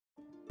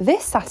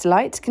This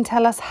satellite can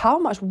tell us how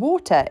much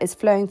water is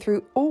flowing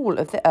through all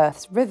of the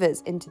Earth's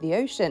rivers into the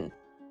ocean,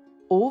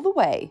 all the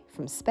way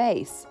from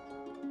space.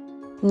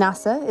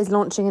 NASA is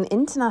launching an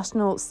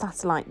international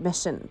satellite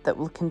mission that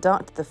will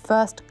conduct the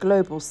first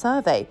global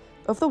survey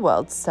of the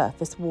world's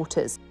surface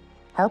waters,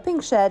 helping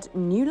shed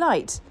new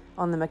light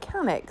on the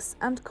mechanics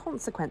and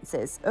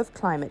consequences of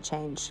climate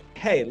change.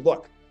 Hey,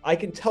 look, I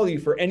can tell you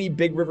for any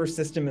big river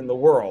system in the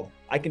world,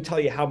 I can tell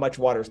you how much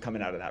water is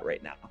coming out of that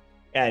right now.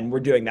 And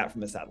we're doing that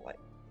from a satellite.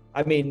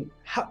 I mean,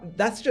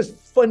 that's just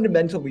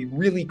fundamentally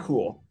really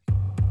cool.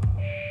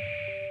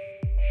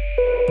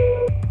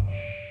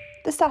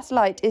 The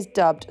satellite is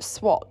dubbed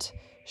SWOT,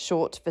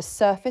 short for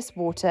Surface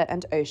Water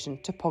and Ocean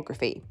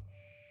Topography.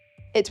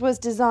 It was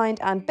designed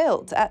and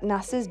built at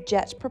NASA's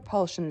Jet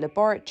Propulsion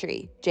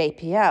Laboratory,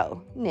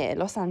 JPL, near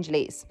Los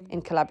Angeles,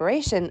 in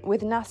collaboration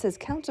with NASA's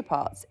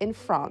counterparts in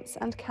France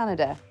and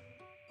Canada.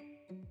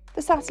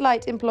 The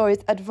satellite employs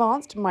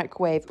advanced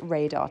microwave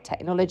radar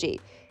technology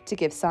to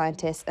give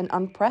scientists an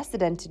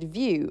unprecedented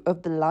view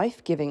of the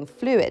life-giving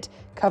fluid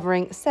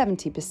covering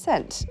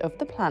 70% of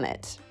the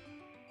planet.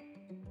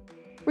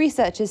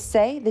 Researchers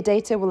say the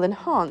data will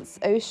enhance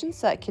ocean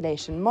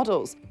circulation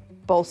models,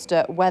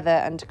 bolster weather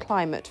and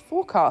climate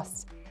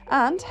forecasts,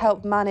 and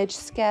help manage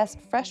scarce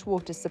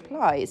freshwater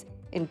supplies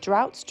in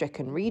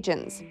drought-stricken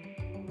regions.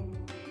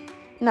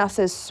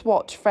 NASA's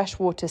SWOT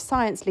freshwater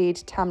science lead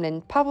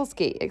Tamlin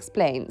Pawlowski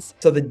explains.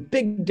 So the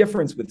big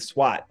difference with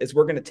SWOT is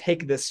we're going to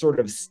take this sort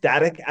of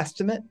static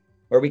estimate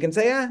where we can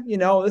say,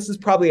 this is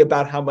probably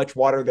about how much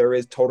water there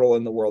is total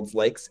in the world's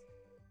lakes.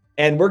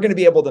 And we're going to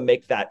be able to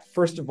make that,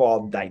 first of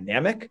all,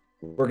 dynamic.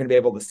 We're going to be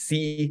able to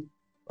see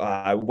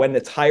when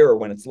it's higher or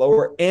when it's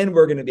lower, and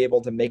we're going to be able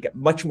to make it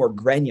much more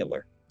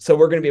granular. So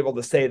we're going to be able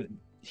to say,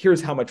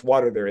 here's how much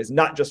water there is,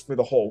 not just for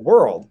the whole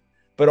world,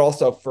 but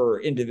also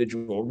for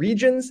individual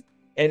regions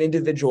and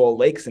individual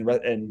lakes and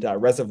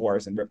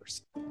reservoirs and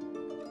rivers.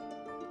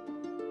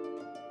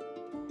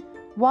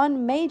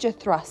 One major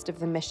thrust of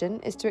the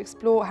mission is to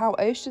explore how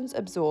oceans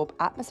absorb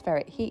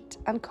atmospheric heat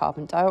and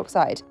carbon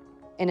dioxide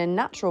in a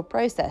natural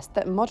process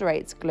that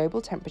moderates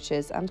global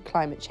temperatures and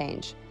climate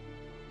change.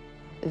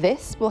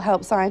 This will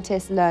help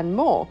scientists learn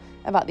more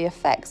about the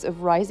effects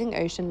of rising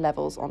ocean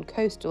levels on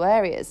coastal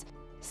areas,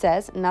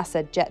 says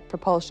NASA Jet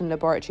Propulsion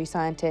Laboratory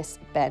scientist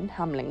Ben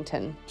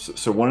Hamlington.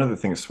 So one of the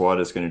things SWOT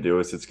is going to do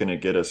is it's going to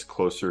get us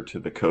closer to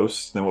the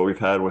coast than what we've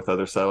had with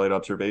other satellite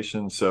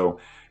observations. So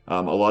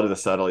a lot of the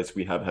satellites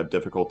we have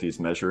difficulties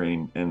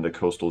measuring in the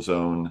coastal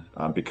zone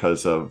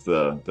because of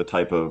the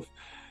type of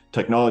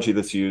technology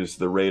that's used.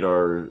 The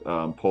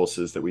radar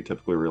pulses that we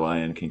typically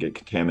rely on can get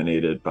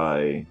contaminated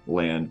by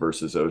land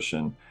versus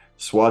ocean.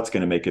 SWOT's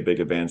going to make a big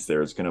advance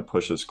there. It's going to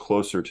push us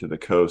closer to the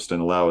coast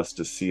and allow us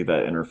to see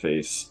that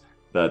interface,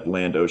 that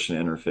land-ocean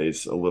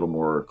interface, a little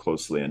more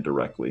closely and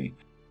directly.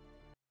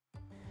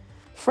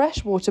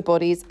 Freshwater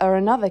bodies are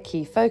another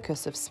key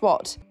focus of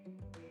SWOT.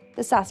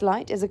 The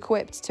satellite is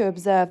equipped to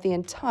observe the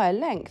entire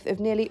length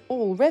of nearly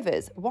all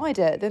rivers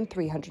wider than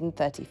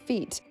 330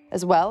 feet,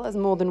 as well as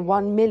more than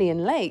 1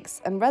 million lakes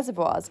and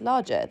reservoirs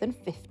larger than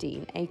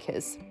 15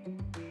 acres.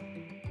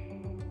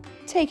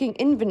 Taking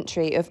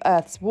inventory of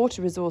Earth's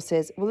water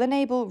resources will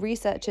enable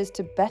researchers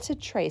to better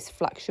trace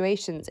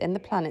fluctuations in the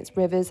planet's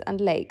rivers and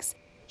lakes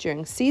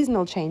during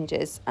seasonal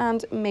changes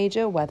and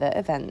major weather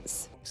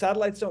events.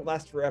 Satellites don't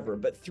last forever,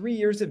 but 3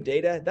 years of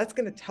data, that's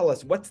going to tell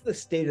us what's the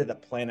state of the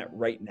planet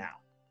right now.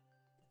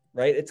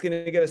 Right? It's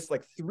going to give us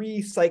like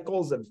 3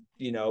 cycles of,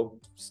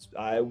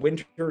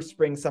 winter,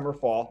 spring, summer,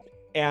 fall.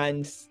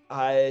 And,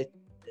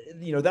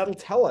 that'll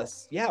tell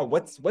us,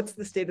 what's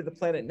the state of the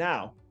planet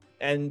now?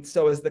 And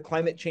so as the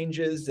climate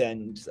changes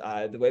and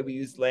the way we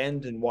use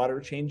land and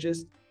water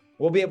changes,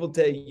 we'll be able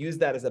to use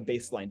that as a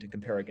baseline to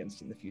compare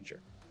against in the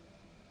future.